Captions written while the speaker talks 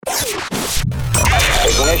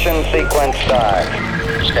Ignition sequence start.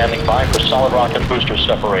 Standing by for solid rocket booster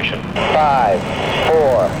separation. 5,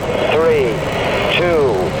 4, 3,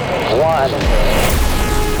 2, 1.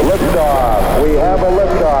 Liftoff. We have a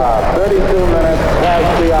liftoff. 32 minutes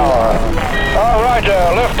past the hour. All right,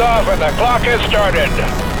 liftoff and the clock has started.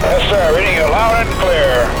 Yes, sir. Reading you loud and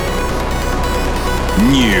clear.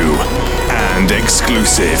 New and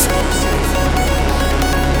exclusive.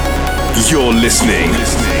 You're listening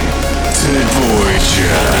to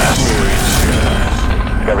Voyager.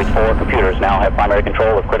 Discovery's 4 computers now have primary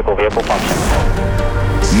control of critical vehicle function.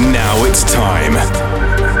 Now it's time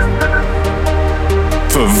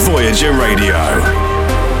for Voyager Radio.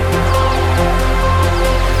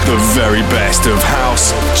 The very best of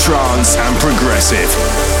house, trance and progressive.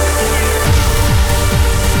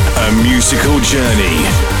 A musical journey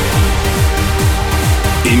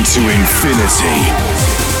into infinity.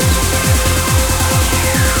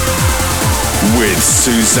 With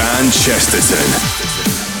Suzanne Chesterton.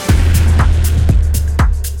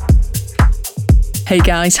 Hey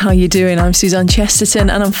guys, how you doing? I'm Suzanne Chesterton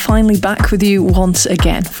and I'm finally back with you once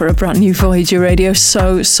again for a brand new Voyager Radio.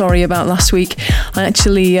 So sorry about last week. I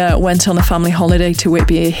actually went on a family holiday to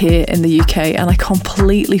Whitby here in the UK and I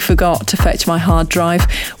completely forgot to fetch my hard drive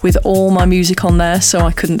with all my music on there, so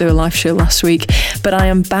I couldn't do a live show last week. But I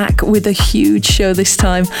am back with a huge show this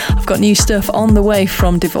time. I've got new stuff on the way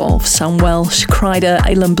from Devolve, Sam Welsh, Kryder,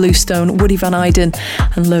 Ilan Bluestone, Woody Van Eyden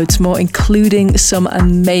and loads more, including some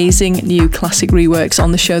amazing new classic reworks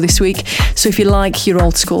on the show this week. So if you like your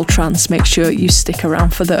old school trance, make sure you stick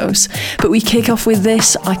around for those. But we kick off with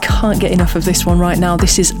this. I can't get enough of this one right now.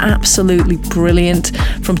 This is absolutely brilliant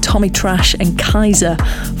from Tommy Trash and Kaiser,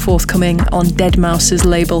 forthcoming on Deadmau5's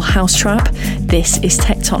label House Trap. This is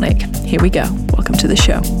Tectonic. Here we go. Welcome to the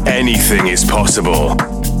show. Anything is possible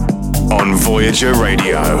on Voyager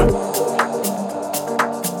Radio.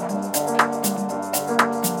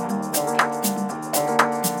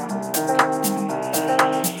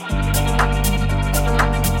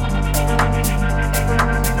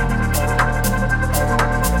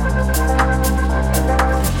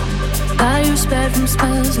 From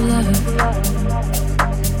spells of love,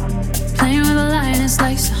 playing with the lioness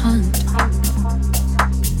likes to hunt.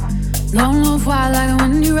 Lone wolf wild like a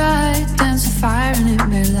windy ride, dance of fire and it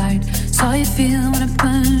made light. Saw you feeling when it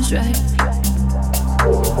burns right.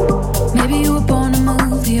 Maybe you were born to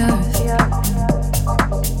move the earth,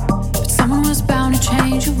 but someone was bound to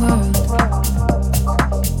change your world.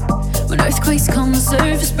 When earthquakes come, the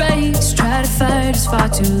surface breaks. Try to fight, it's far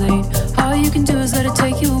too late. All you can do is let it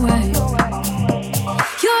take you away.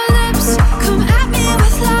 Come at me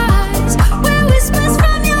with lies, where whispers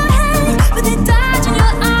from your head, but they dodge in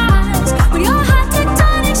your eyes. When your heart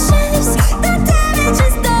tectonic shifts, the damage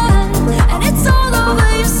is done, and it's all over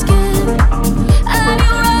your skin. And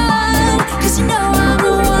you run, 'cause you know I'm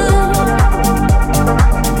the one.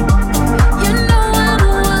 You know I'm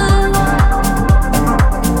the one.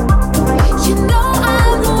 You know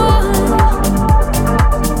I'm the one.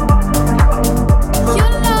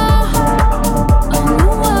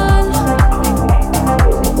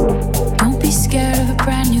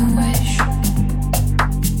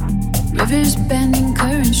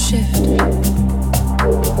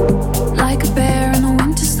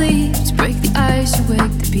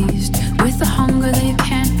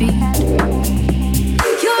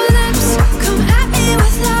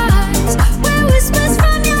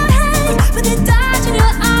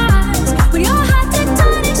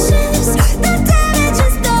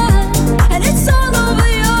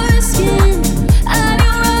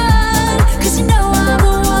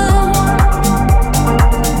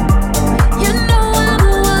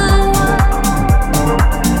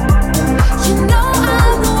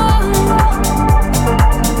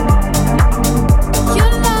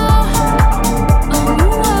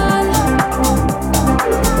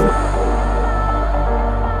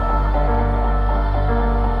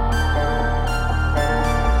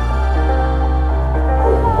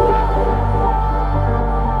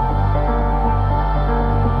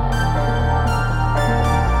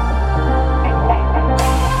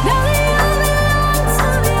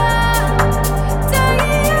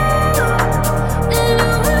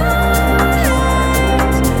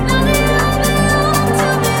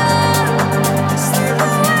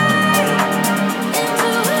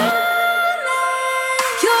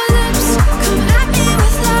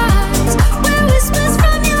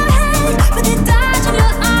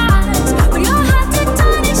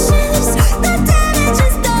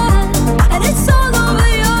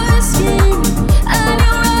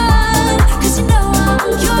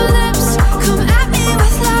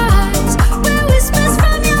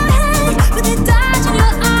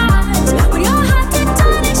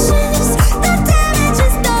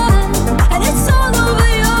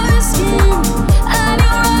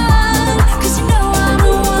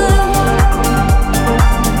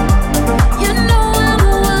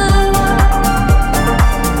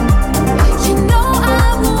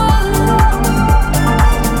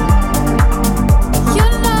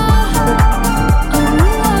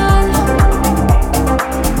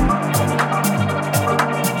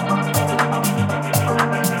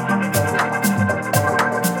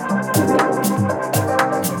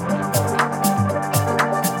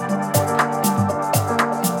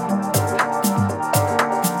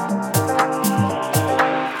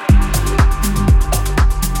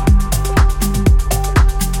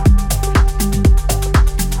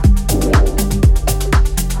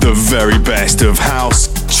 very best of house,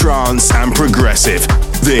 trance, and progressive.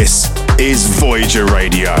 This is Voyager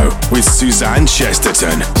Radio with Suzanne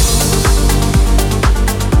Chesterton.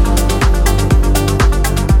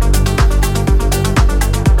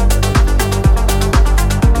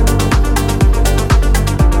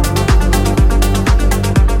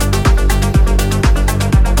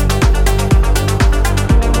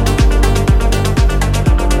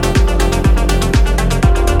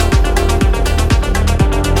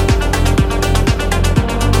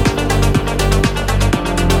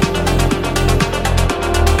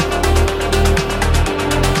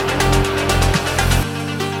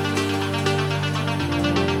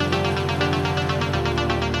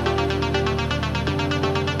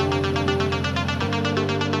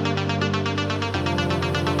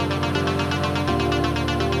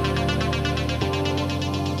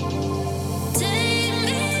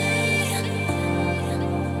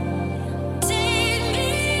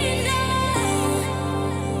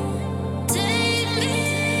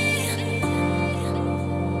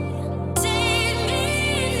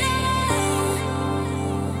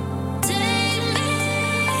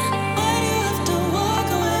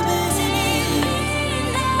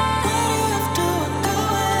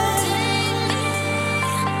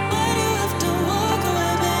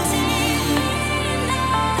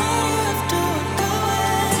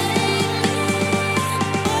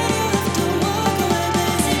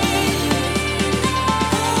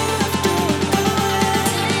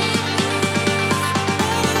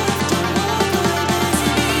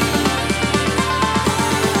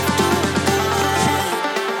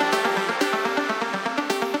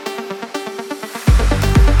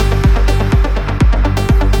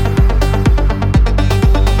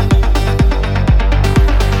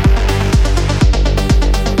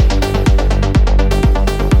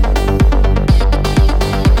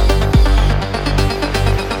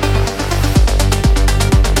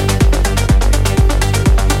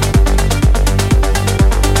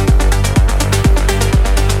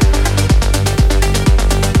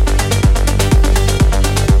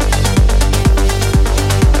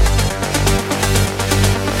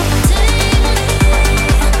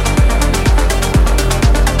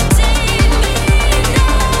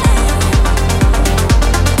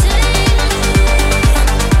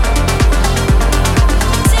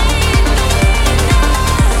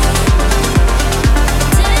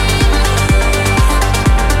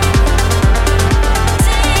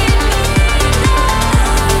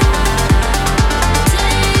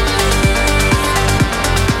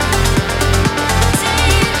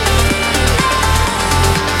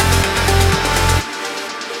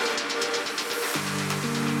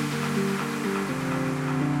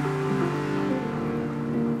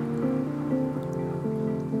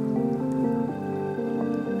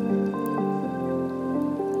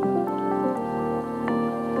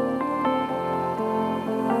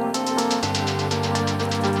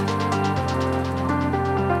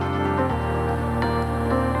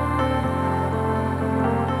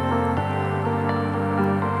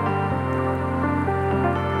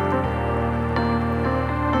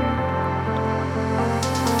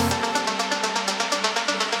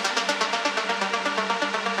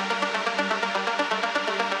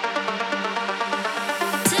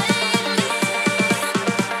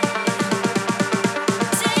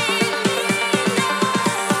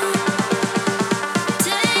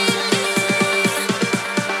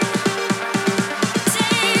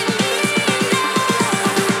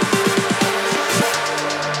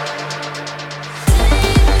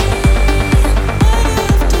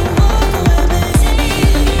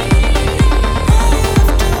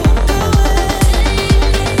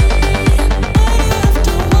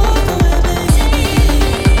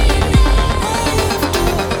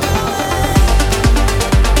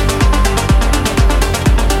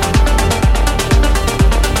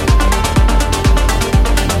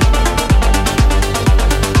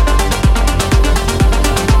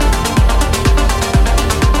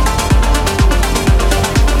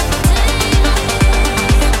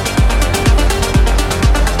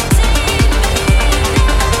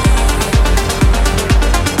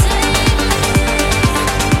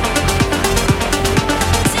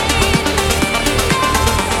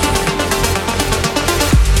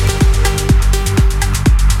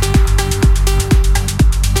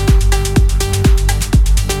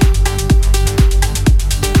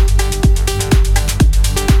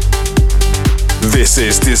 This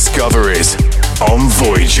is Discoveries on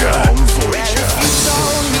Voyager. If you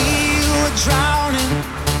told me you were drowning,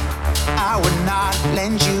 I would not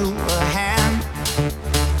lend you a hand.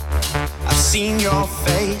 I've seen your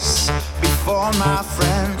face before, my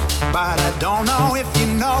friend. but I don't know if you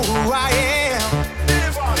know who I am.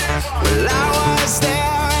 Well, I was there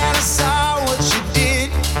and I saw what you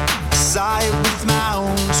did. I saw it with my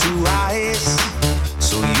own two eyes.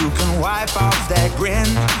 So you can wipe off that grin.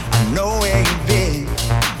 I know where you've been.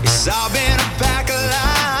 It's all been a pack of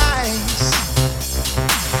lies,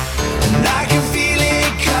 and I can feel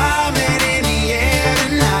it coming in the air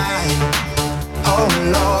tonight. Oh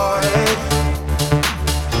Lord,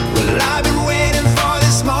 well I've been waiting for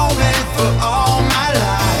this moment for all my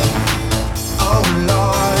life. Oh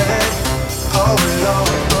Lord, oh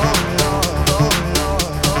Lord.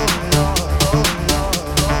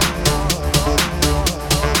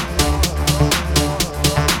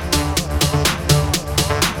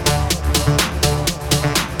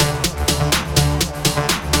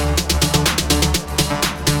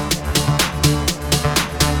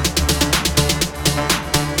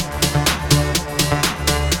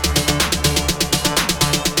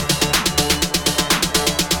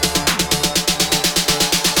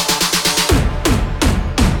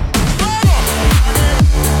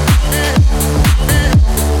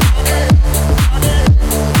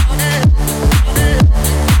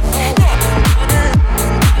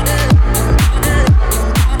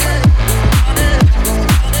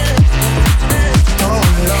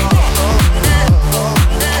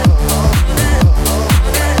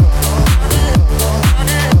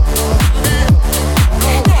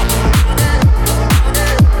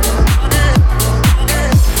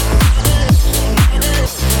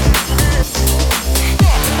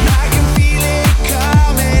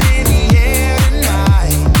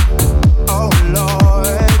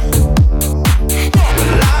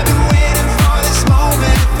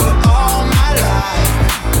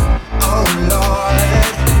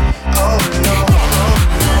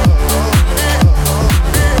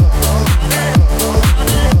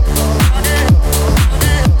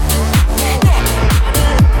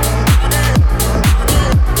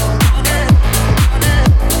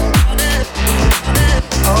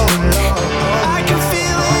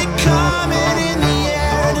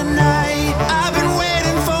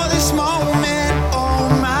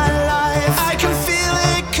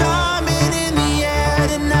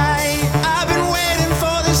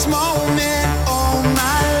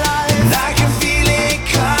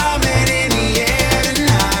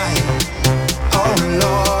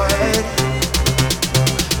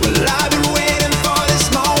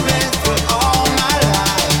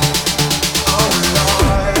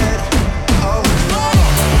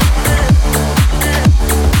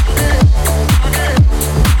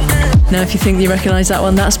 Now, if you think you recognise that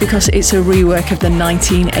one, that's because it's a rework of the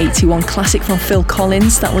 1981 classic from Phil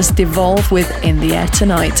Collins that was Devolve with In the Air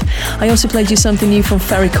Tonight. I also played you something new from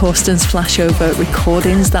Ferry Corsten's Flashover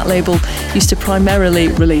Recordings. That label used to primarily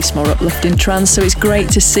release more uplifting trance, so it's great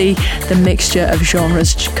to see the mixture of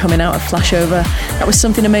genres coming out of Flashover. That was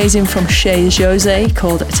something amazing from Chez Jose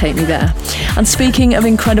called Take Me There. And speaking of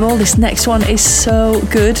incredible, this next one is so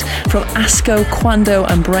good from Asco, Quando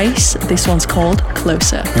and Brace. This one's called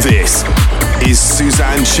Closer. This is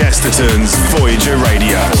Suzanne Chesterton's Voyager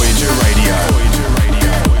Radio. Voyager Radio.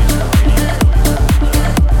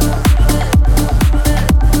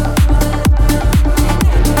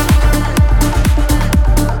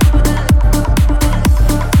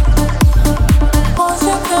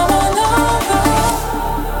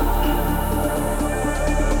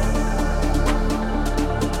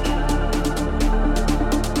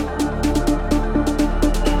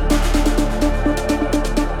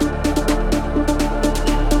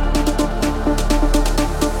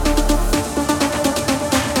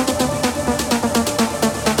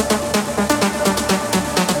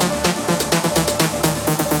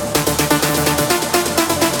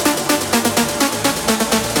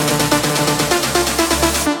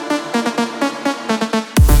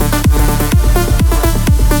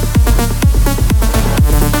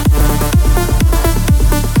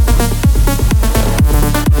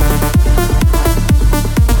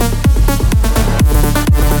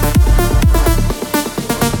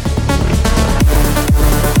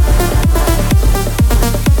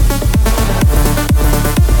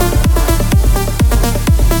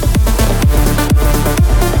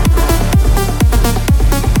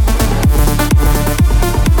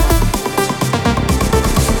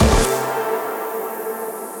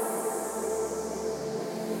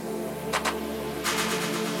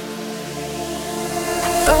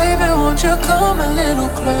 Won't you come a little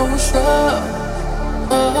closer?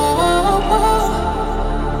 Oh,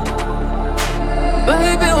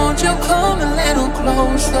 baby, won't you come a little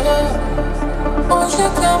closer? Won't you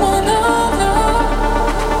come on over?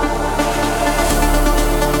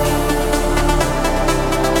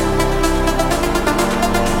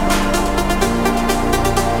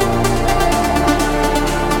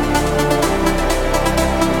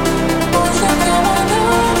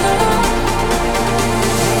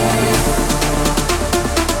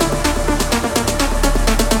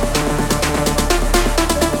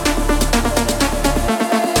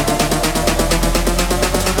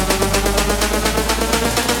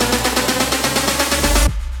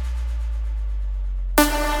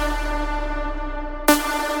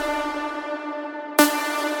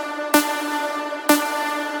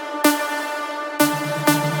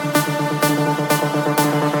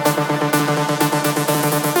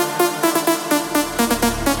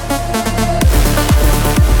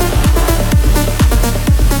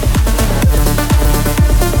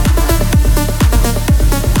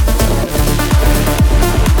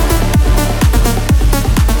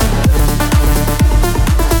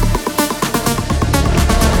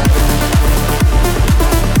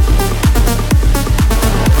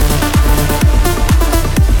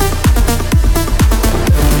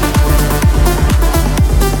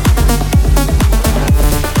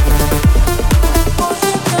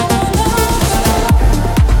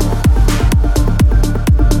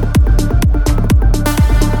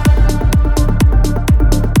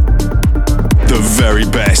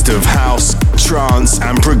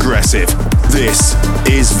 progressive. This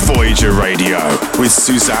is Voyager Radio with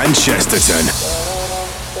Suzanne Chesterton.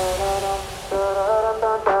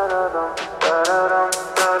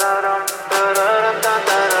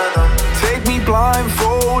 Take me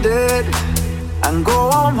blindfolded and go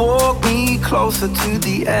on, walk me closer to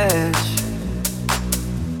the edge.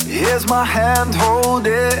 Here's my hand, hold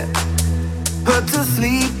it. Put to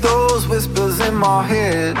sleep those whispers in my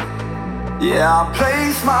head. Yeah, I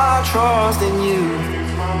place my trust in you.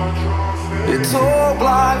 It's all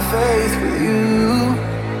blind faith with you.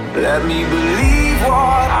 Let me believe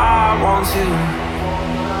what I want to.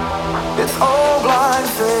 It's all blind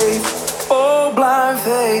faith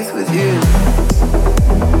with you.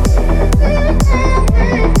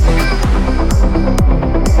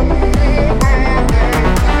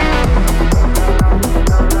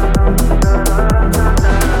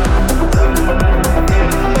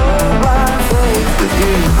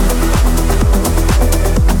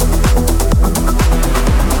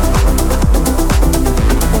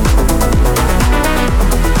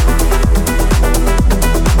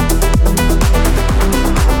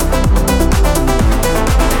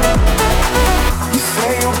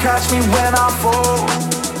 Catch me when I fall.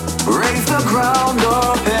 Raise the ground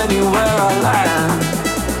up anywhere I land.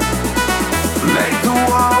 Make the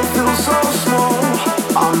world feel so small.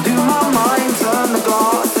 Undo my mind, turn the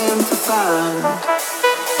glass into sand.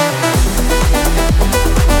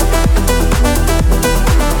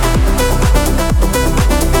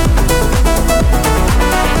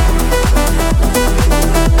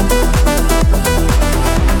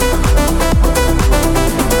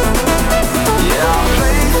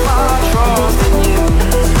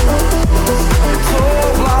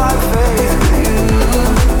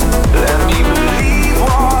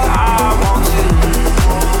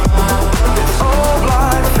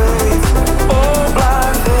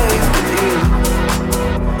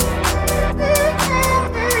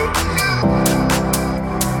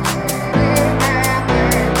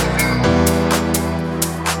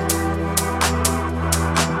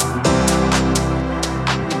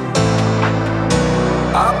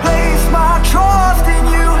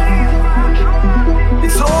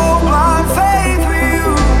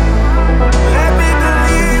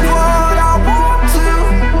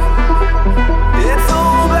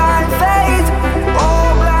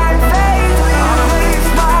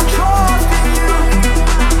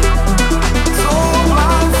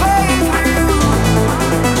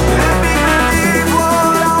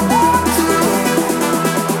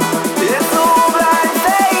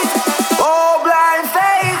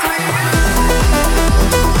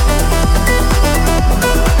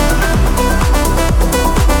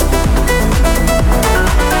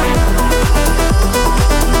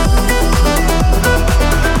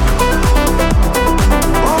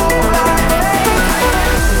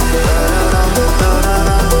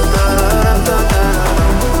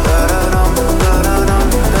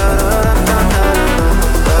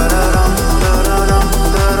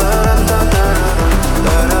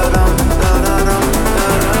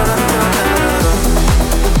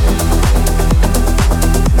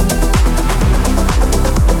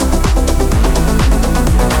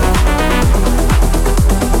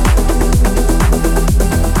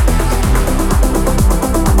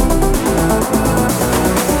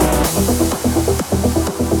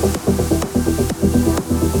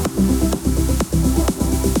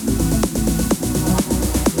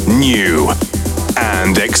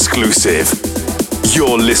 Exclusive.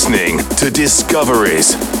 You're listening to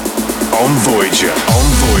Discoveries on Voyager. On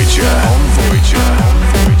Voyager. On Voyager.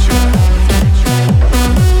 On Voyager.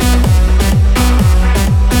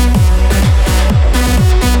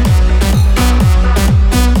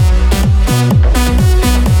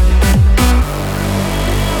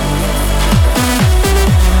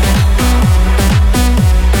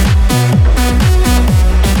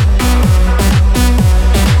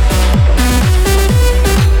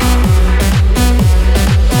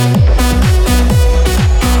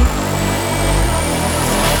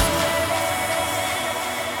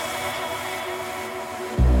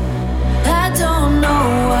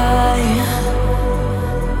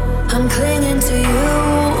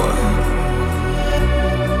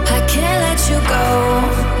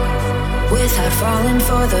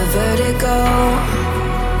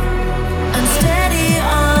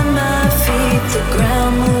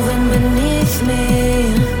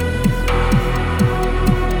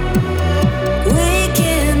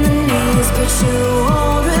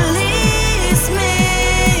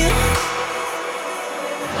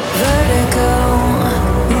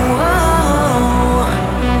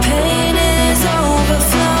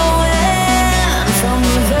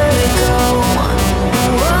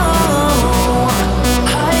 Whoa.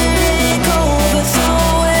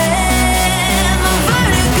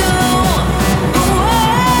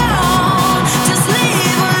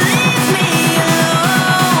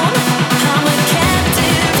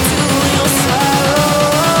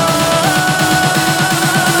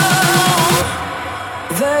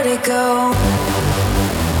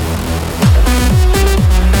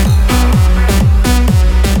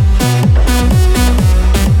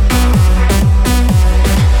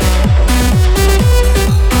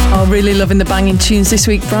 Really loving the banging tunes this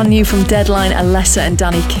week. Brand new from Deadline, Alessa and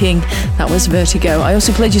Danny King. That was Vertigo. I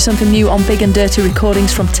also played you something new on Big and Dirty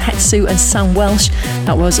recordings from Tetsu and Sam Welsh.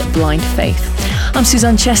 That was Blind Faith. I'm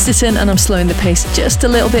Suzanne Chesterton and I'm slowing the pace just a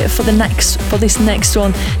little bit for this next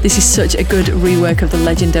one. This is such a good rework of the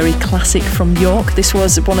legendary classic from York. This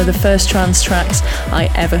was one of the first trance tracks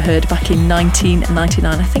I ever heard back in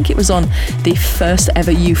 1999. I think it was on the first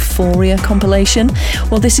ever Euphoria compilation.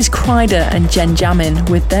 Well, this is Kryder and Jen Jamin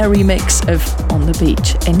with their remix of On the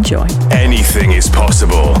Beach. Enjoy. Anything is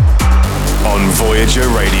possible on Voyager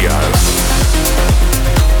Radio.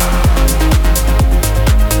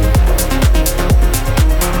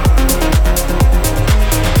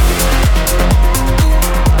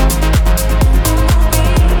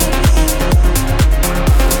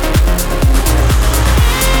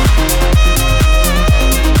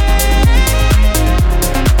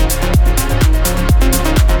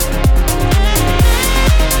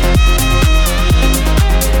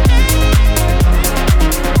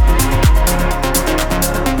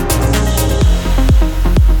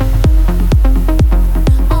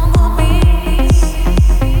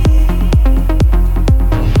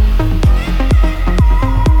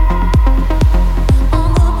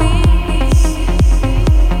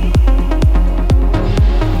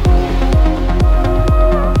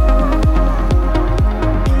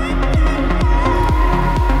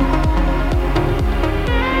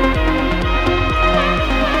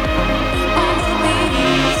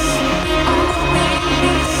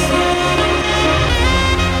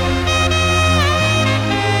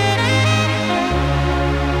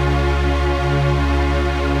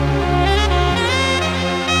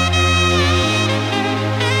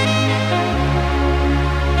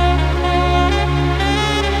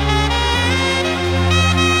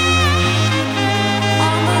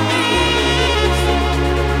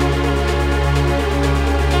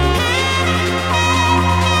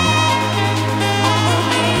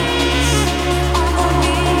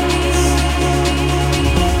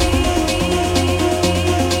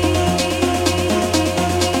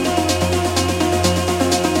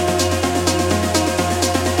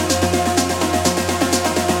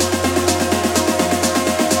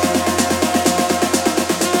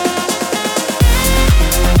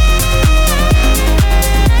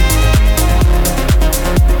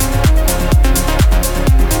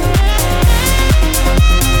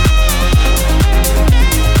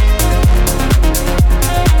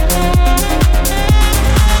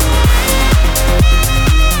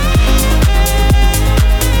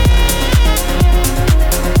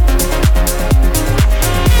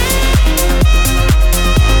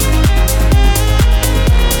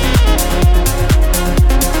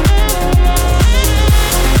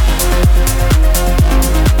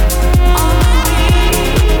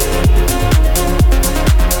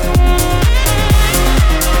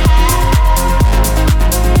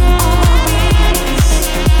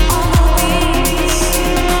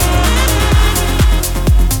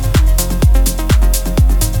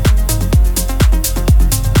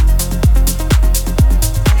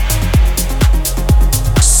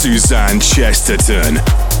 Suzanne Chesterton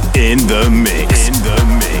in the mix.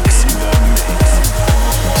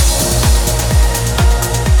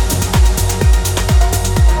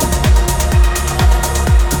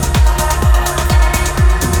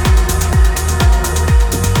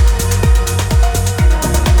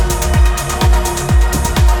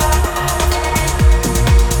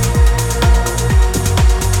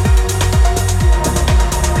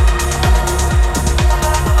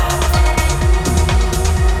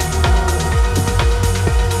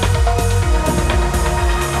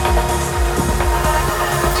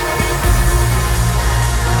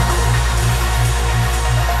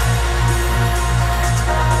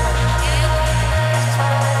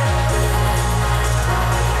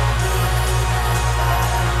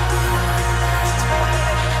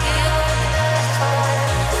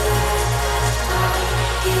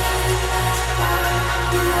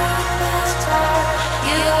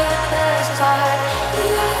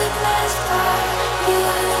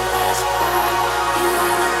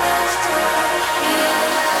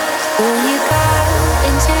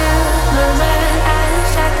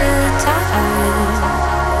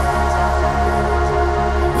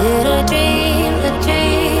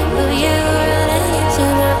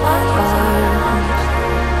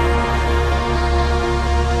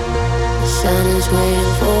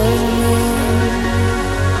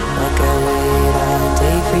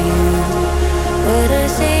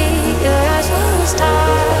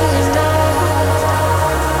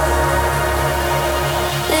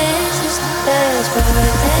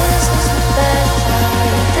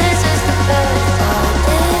 This is the best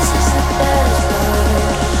part.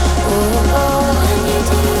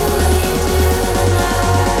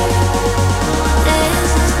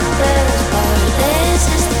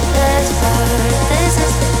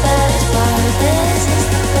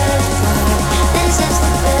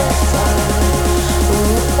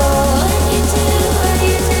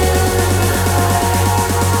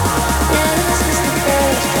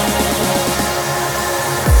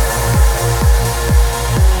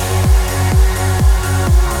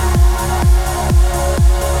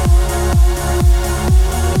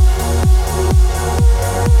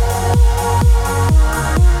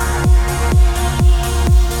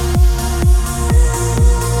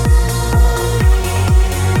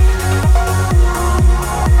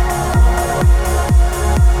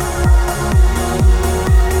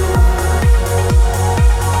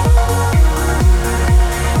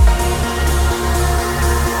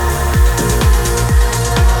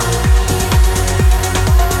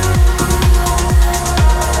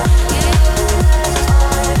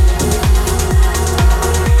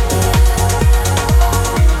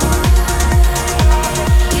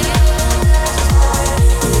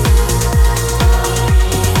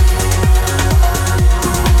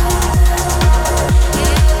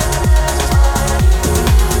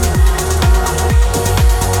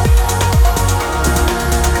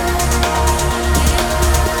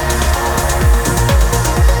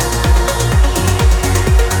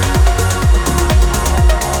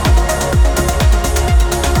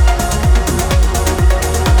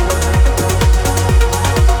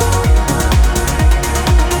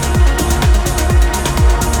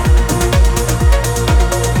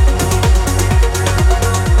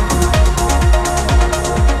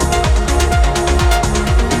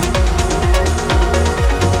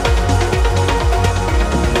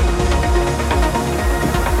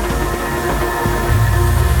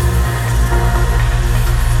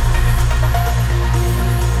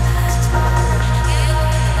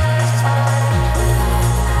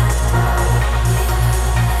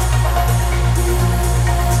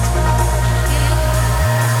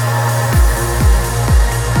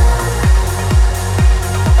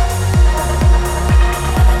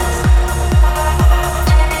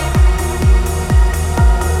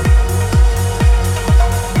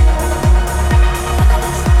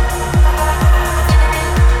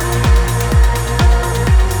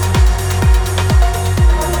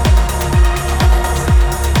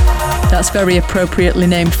 that's very appropriately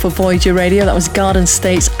named for Voyager Radio. That was Garden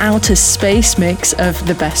State's Outer Space mix of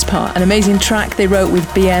The Best Part. An amazing track they wrote with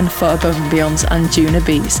BN for Above and Beyonds and Juna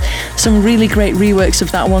Bees. Some really great reworks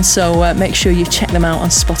of that one, so make sure you check them out on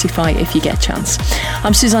Spotify if you get a chance.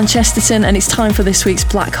 I'm Suzanne Chesterton, and it's time for this week's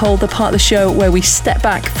Black Hole, the part of the show where we step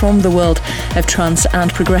back from the world of trance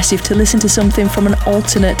and progressive to listen to something from an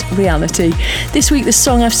alternate reality. This week the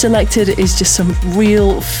song I've selected is just some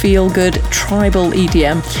real feel-good tribal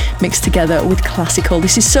EDM mixed together with classical.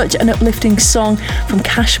 This is such an uplifting song from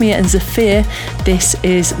Kashmir and Zafir. This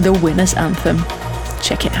is the winner's anthem.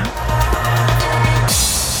 Check it out.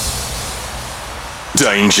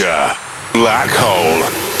 Danger. Black Hole.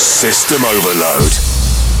 System overload.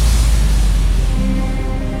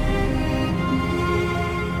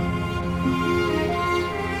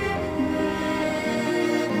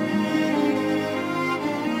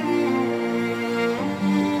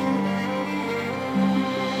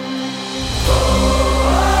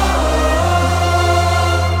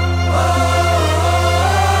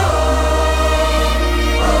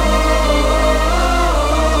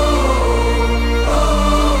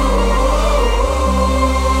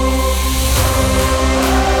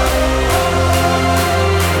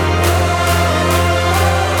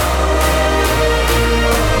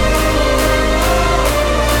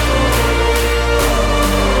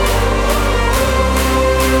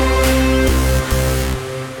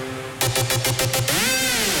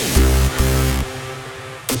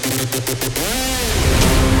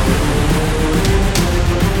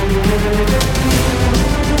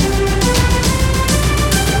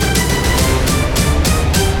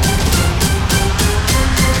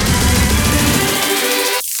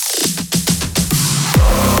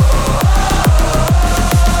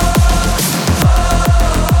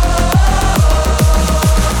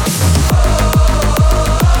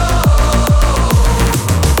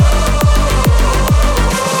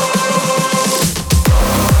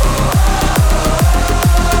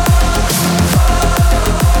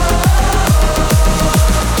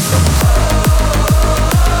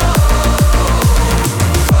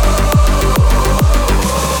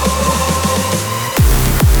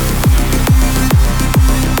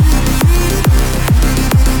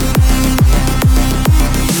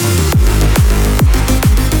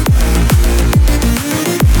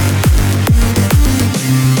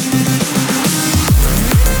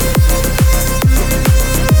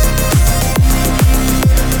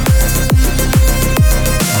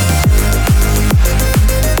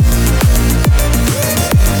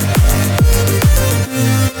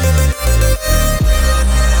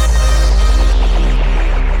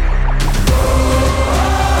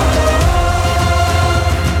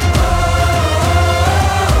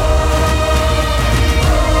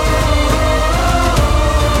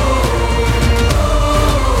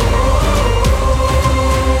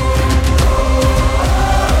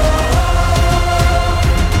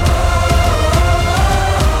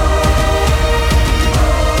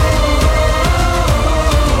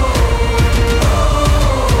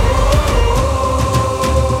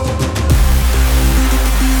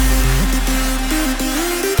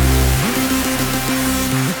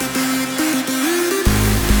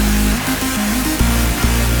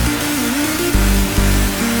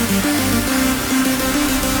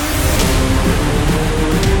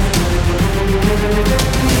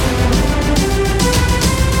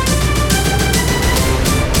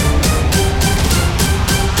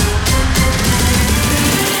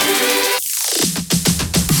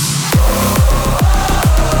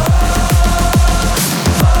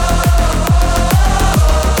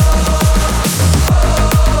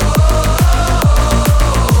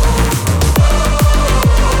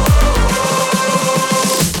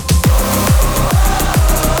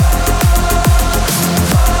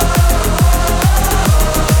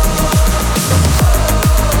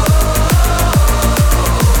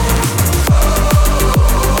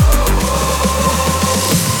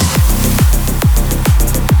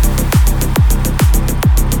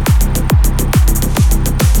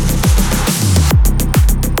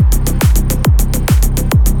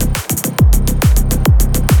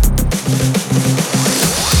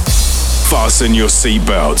 Fasten your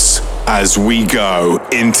seatbelts as we go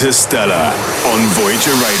interstellar on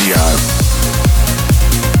Voyager Radio.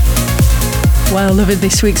 Well, loving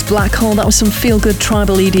this week's Black Hole. That was some feel-good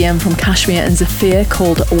tribal EDM from Kashmir and Zafir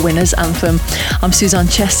called Winner's Anthem. I'm Suzanne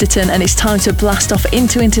Chesterton, and it's time to blast off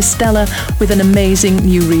into Interstellar with an amazing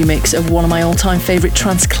new remix of one of my all-time favourite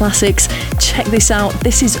trance classics. Check this out.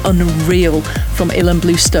 This is Unreal from Ilan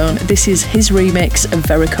Bluestone. This is his remix of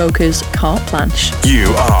Vera Coca's Carte Blanche.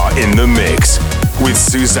 You are in the mix with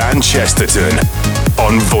Suzanne Chesterton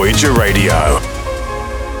on Voyager Radio.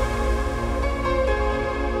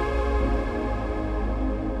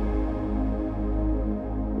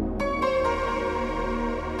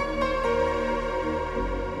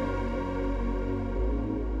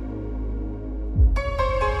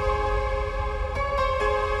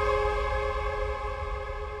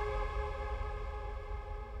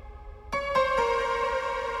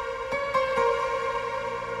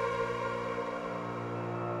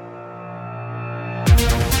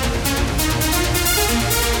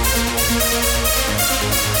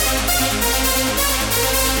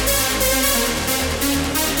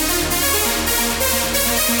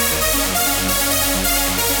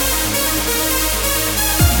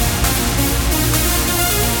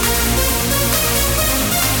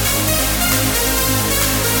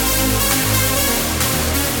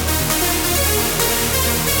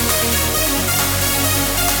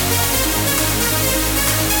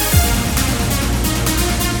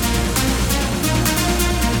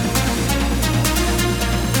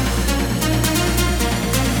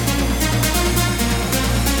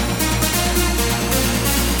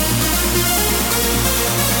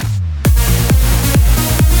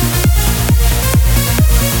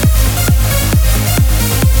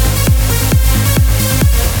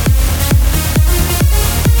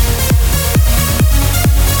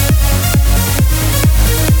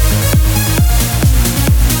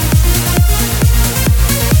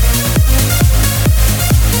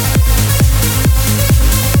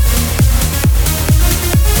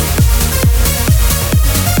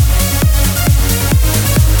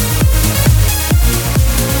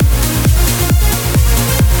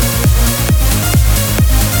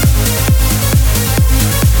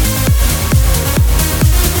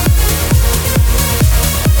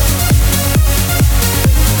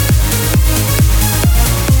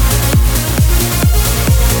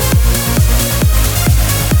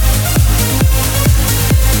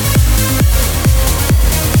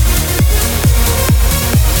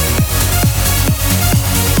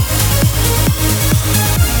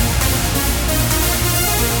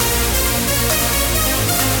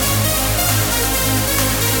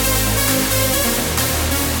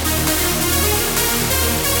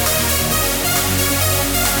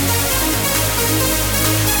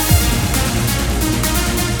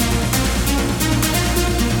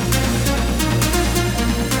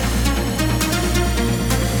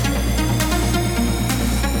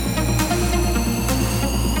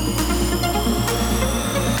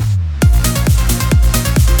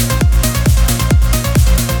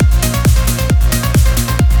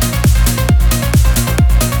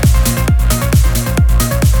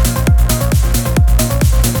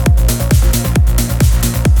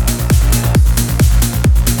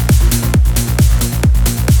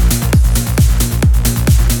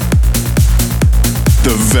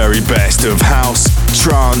 Very best of house,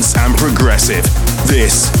 trance, and progressive.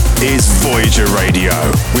 This is Voyager Radio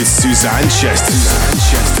with Suzanne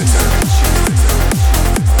Chesterton.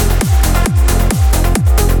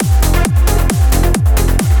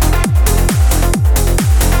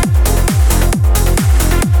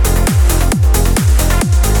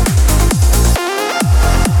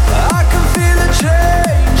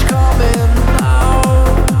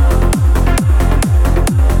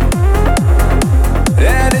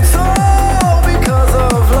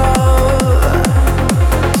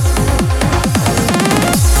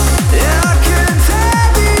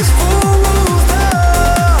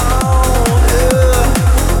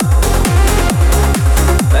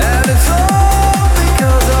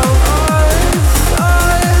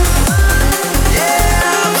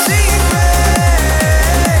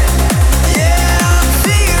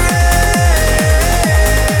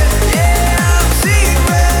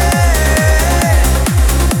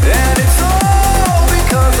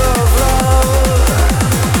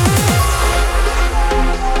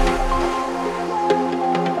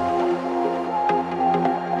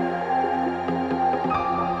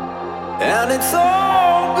 And it's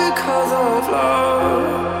all because of love.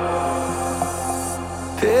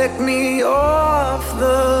 Pick me off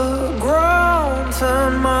the ground,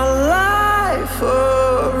 turn my life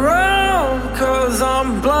around, 'cause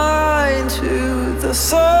I'm blind to the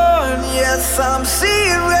sun. Yes, I'm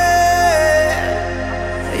seeing red.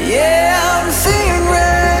 Yeah, I'm seeing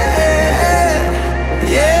red.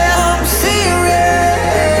 Yeah, I'm seeing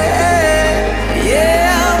red.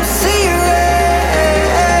 Yeah, I'm seeing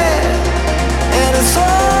red. And it's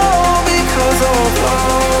all because of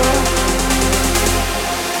love.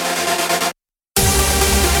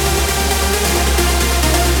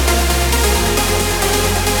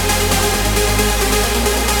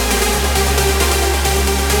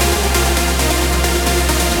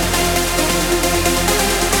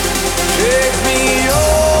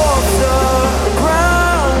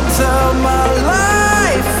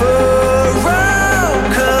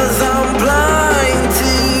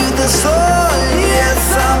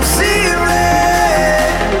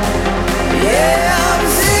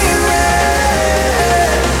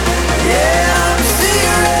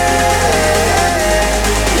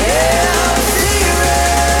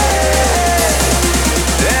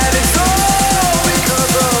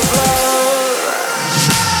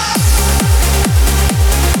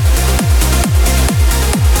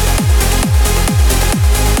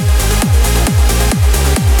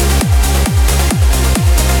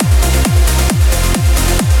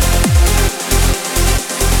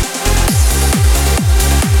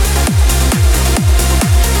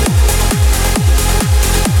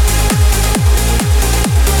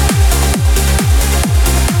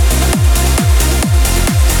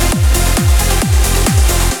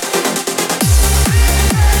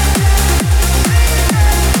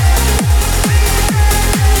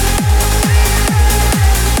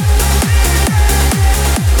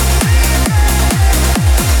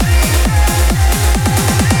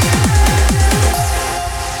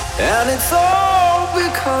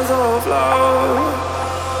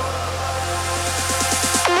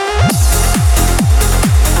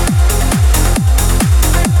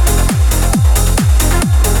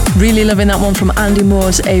 Really loving that one from Andy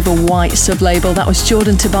Moore's Ava White sub-label. That was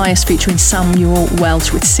Jordan Tobias featuring Samuel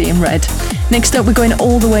Welch with Seeing Red. Next up, we're going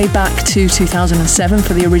all the way back to 2007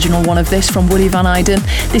 for the original one of this from Woody Van Eyden.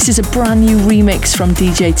 This is a brand new remix from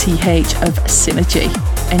DJ TH of Synergy.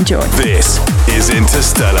 Enjoy. This is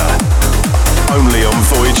Interstellar, only on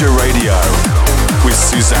Voyager Radio with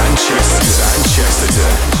Suzanne Chesterton.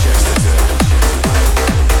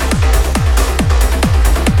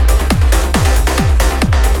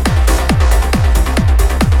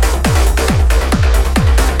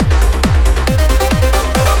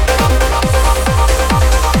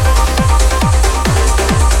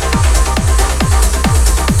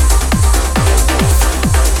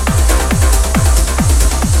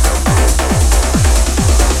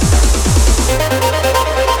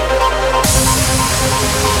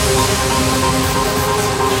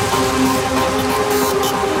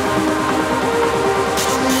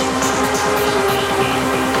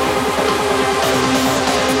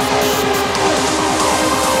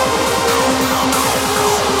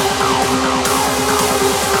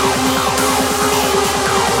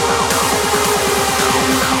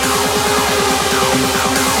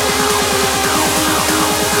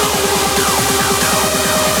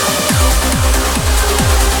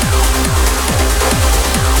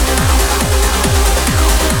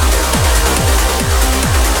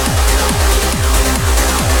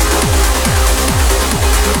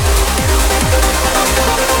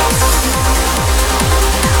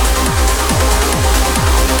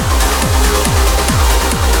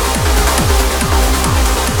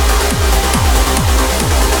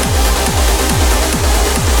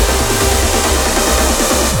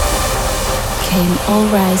 All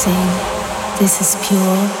rising, this is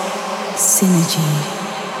pure synergy.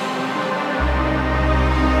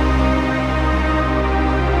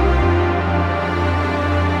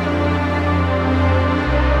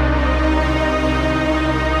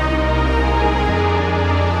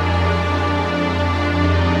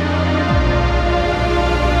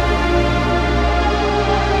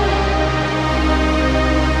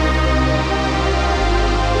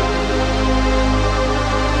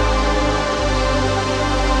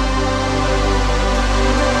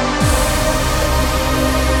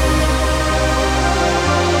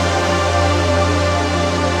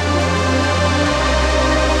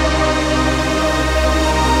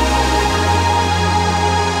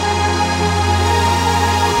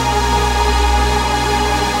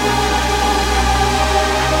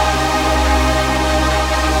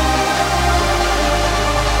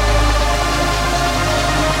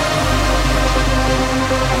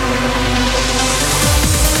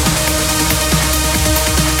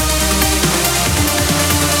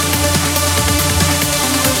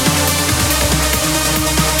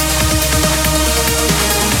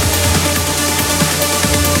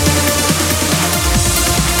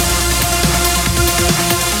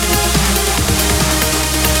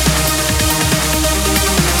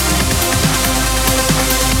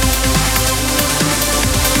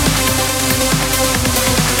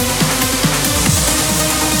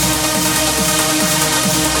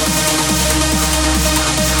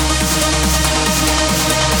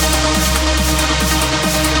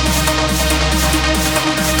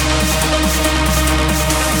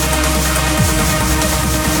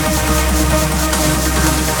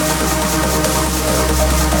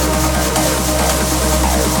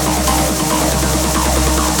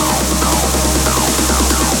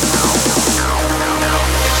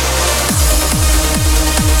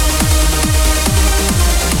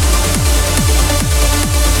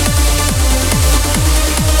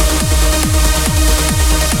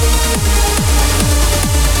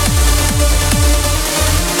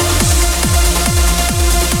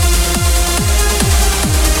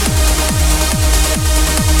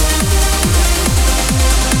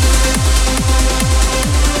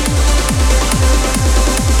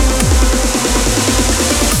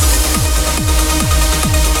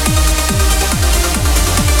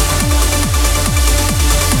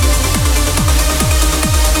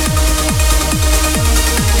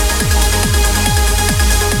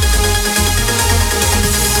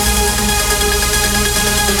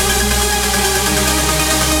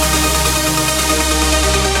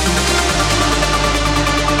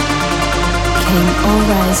 All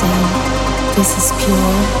rising, this is pure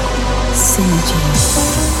synergy.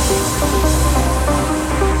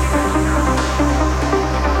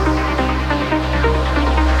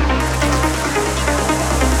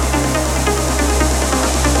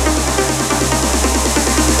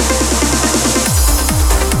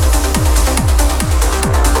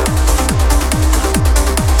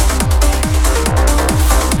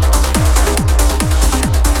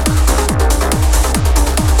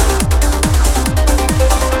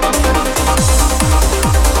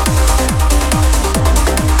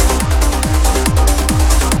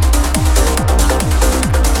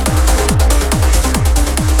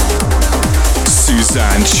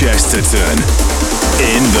 Suzanne Chesterton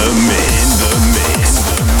in the mix.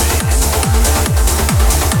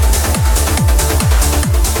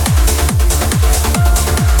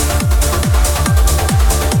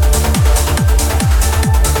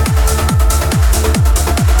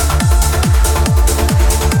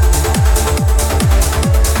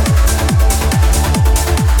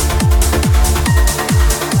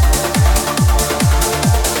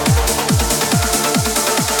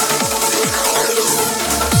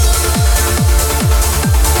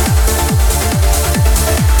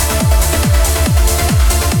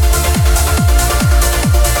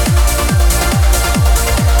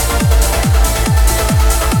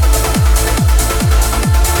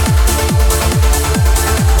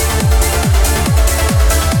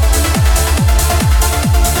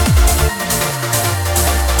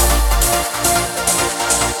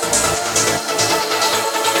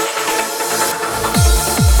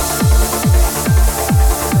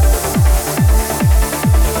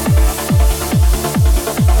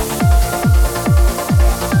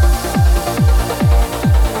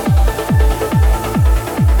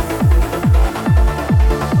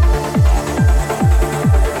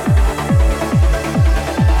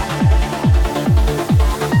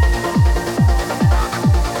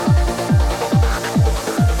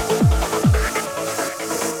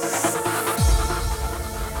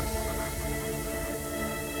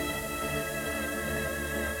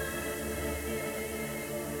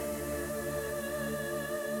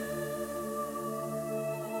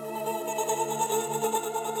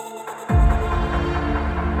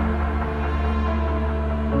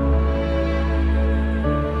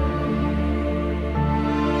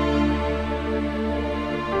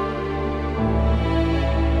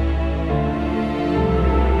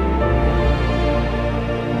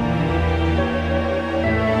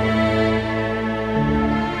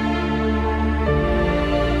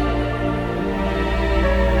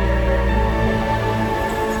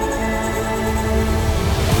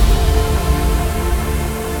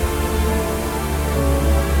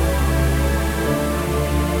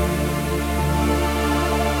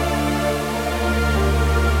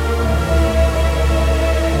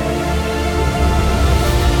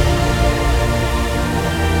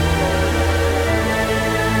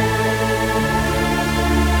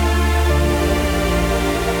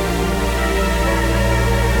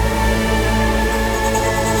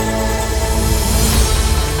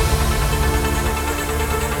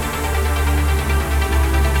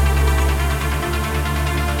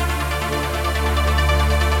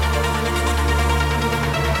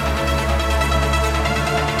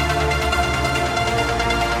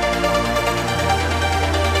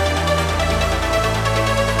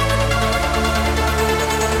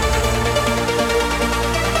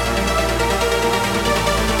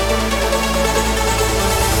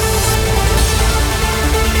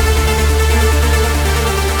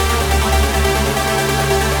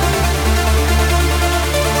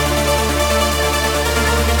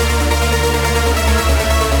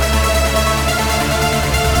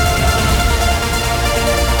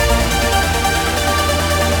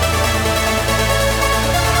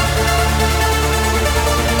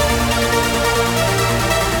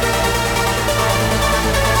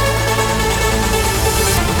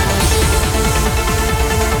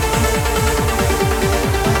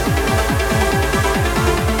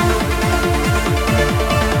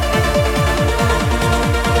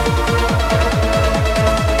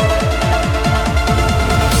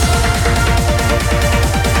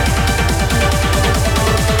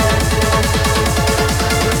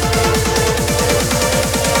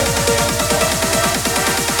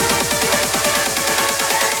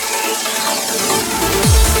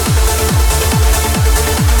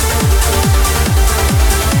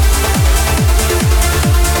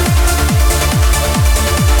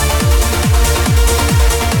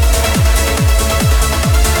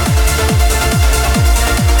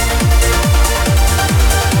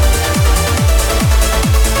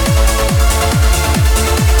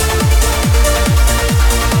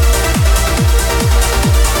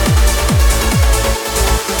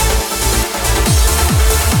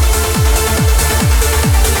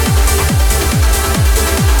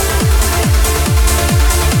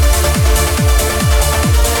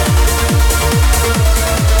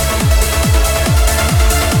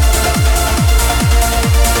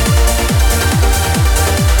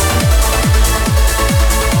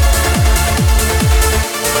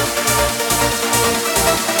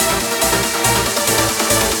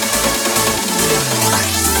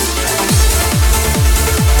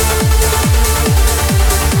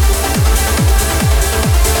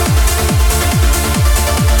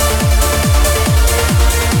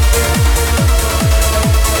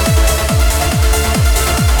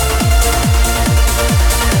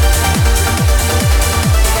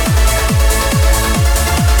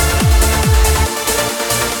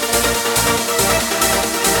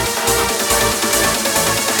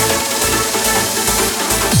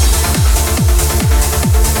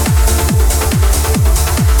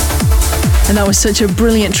 And that was such a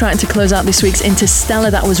brilliant track to close out this week's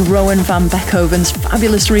Interstellar. That was Rowan van Beckhoven's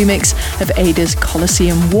fabulous remix of Ada's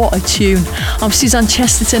Colosseum. What a tune. I'm Suzanne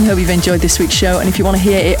Chesterton. Hope you've enjoyed this week's show. And if you want to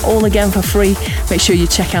hear it all again for free, make sure you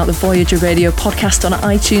check out the Voyager Radio podcast on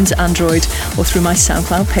iTunes, Android, or through my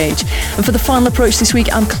SoundCloud page. And for the final approach this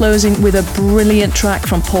week, I'm closing with a brilliant track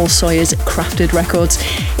from Paul Sawyer's Crafted Records.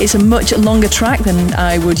 It's a much longer track than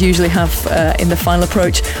I would usually have in the final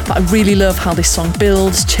approach, but I really love how this song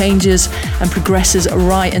builds, changes, and progresses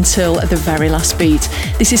right until the very last beat.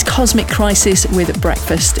 This is Cosmic Crisis with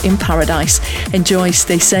Breakfast in Paradise. Enjoy,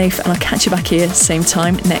 stay safe, and I'll catch you back here same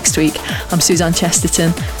time next week. I'm Suzanne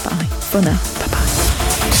Chesterton. Bye for now. Bye-bye.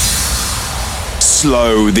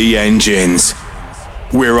 Slow the engines.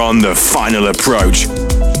 We're on the final approach.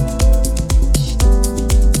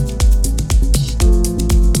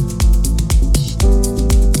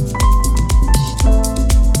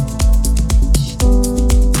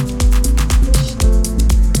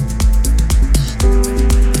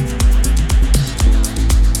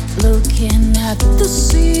 Looking at the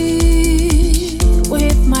sea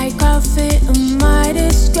with my coffee and my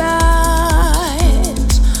disguise,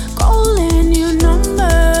 calling your number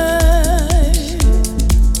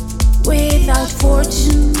without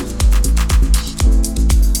fortune,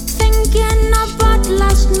 thinking about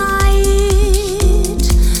last night,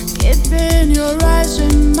 keeping your eyes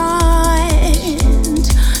in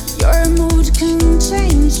mind. Your mood can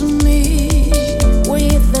change me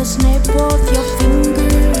with the snap of your fingers.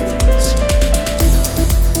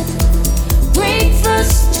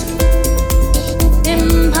 Breakfast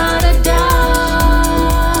in paradise.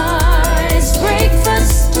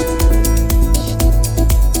 Breakfast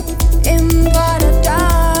in paradise.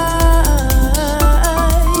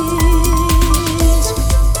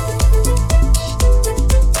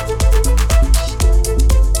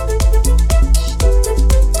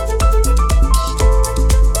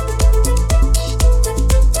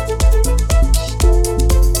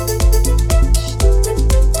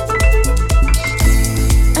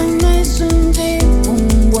 Amazing people,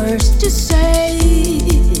 words to say,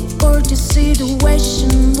 or the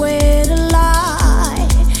situation with a lie,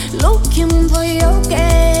 looking for your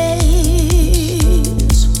gaze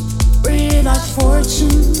without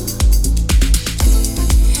fortune,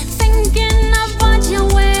 thinking about your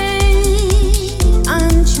way,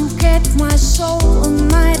 and you get my soul in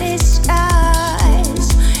my disguise.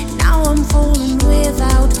 Now I'm falling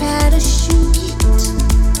without parachute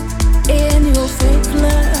in your fake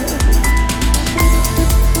love.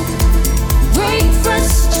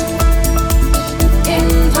 Breakfast in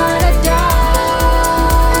paradise.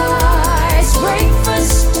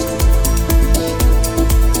 Breakfast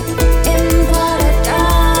in paradise.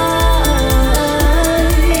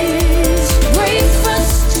 Breakfast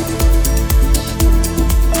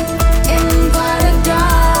in paradise.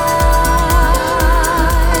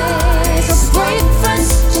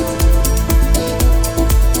 Breakfast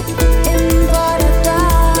in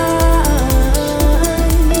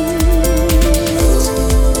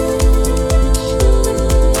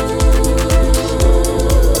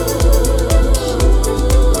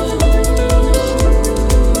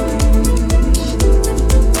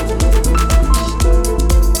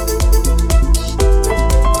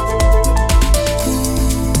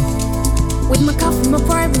with my coffee, my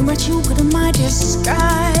pride, with my sugar and my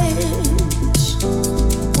disguise,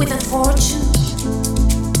 with a fortune,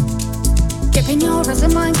 keeping your eyes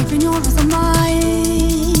in mind, keeping your eyes in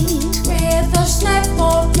mind, with a snap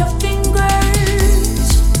of your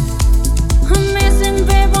fingers. Amazing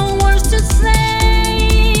people, words to say,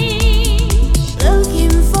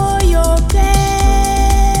 looking for your place,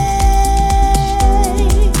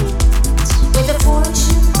 with a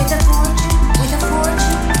fortune, with a fortune, with a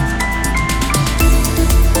fortune.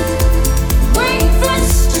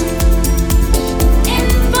 Breakfast in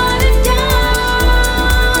paradise.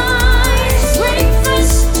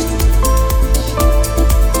 Breakfast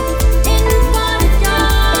in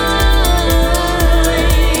paradise.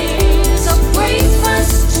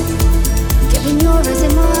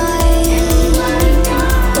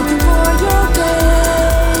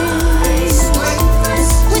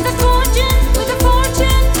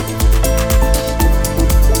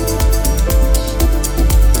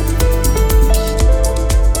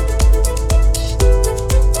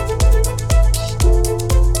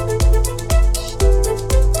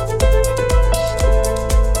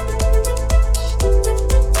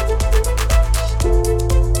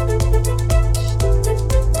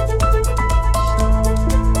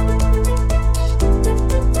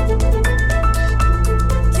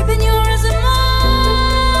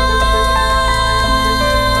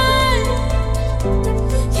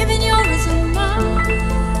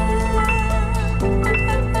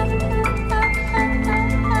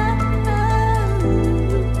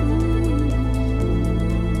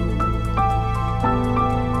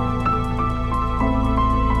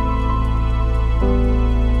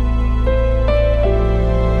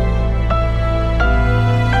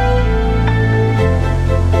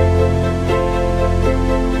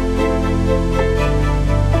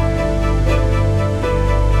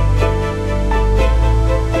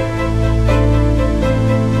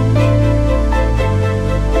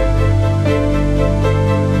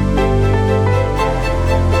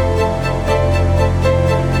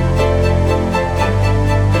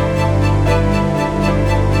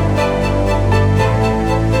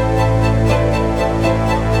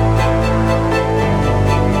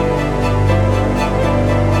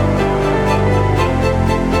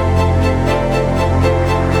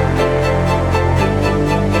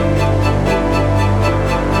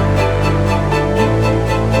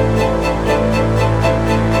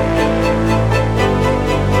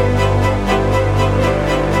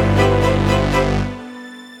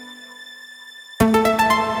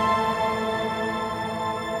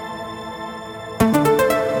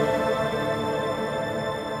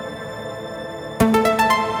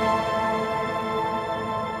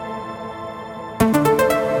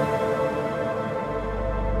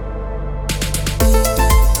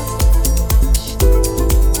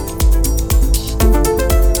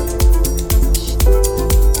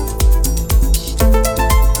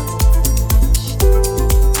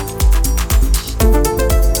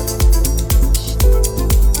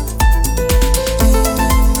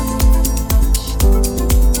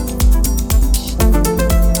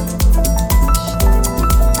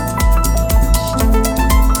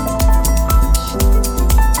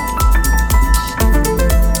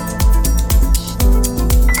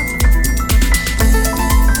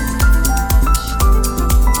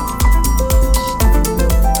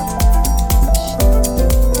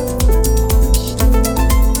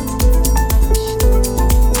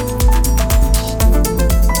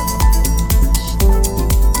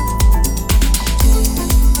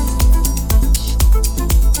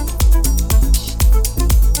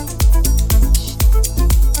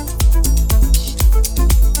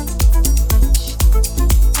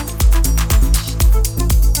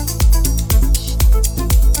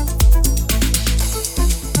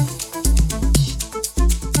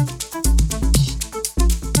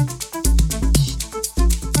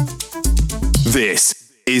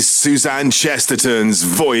 This is Suzanne Chesterton's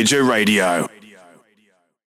Voyager Radio.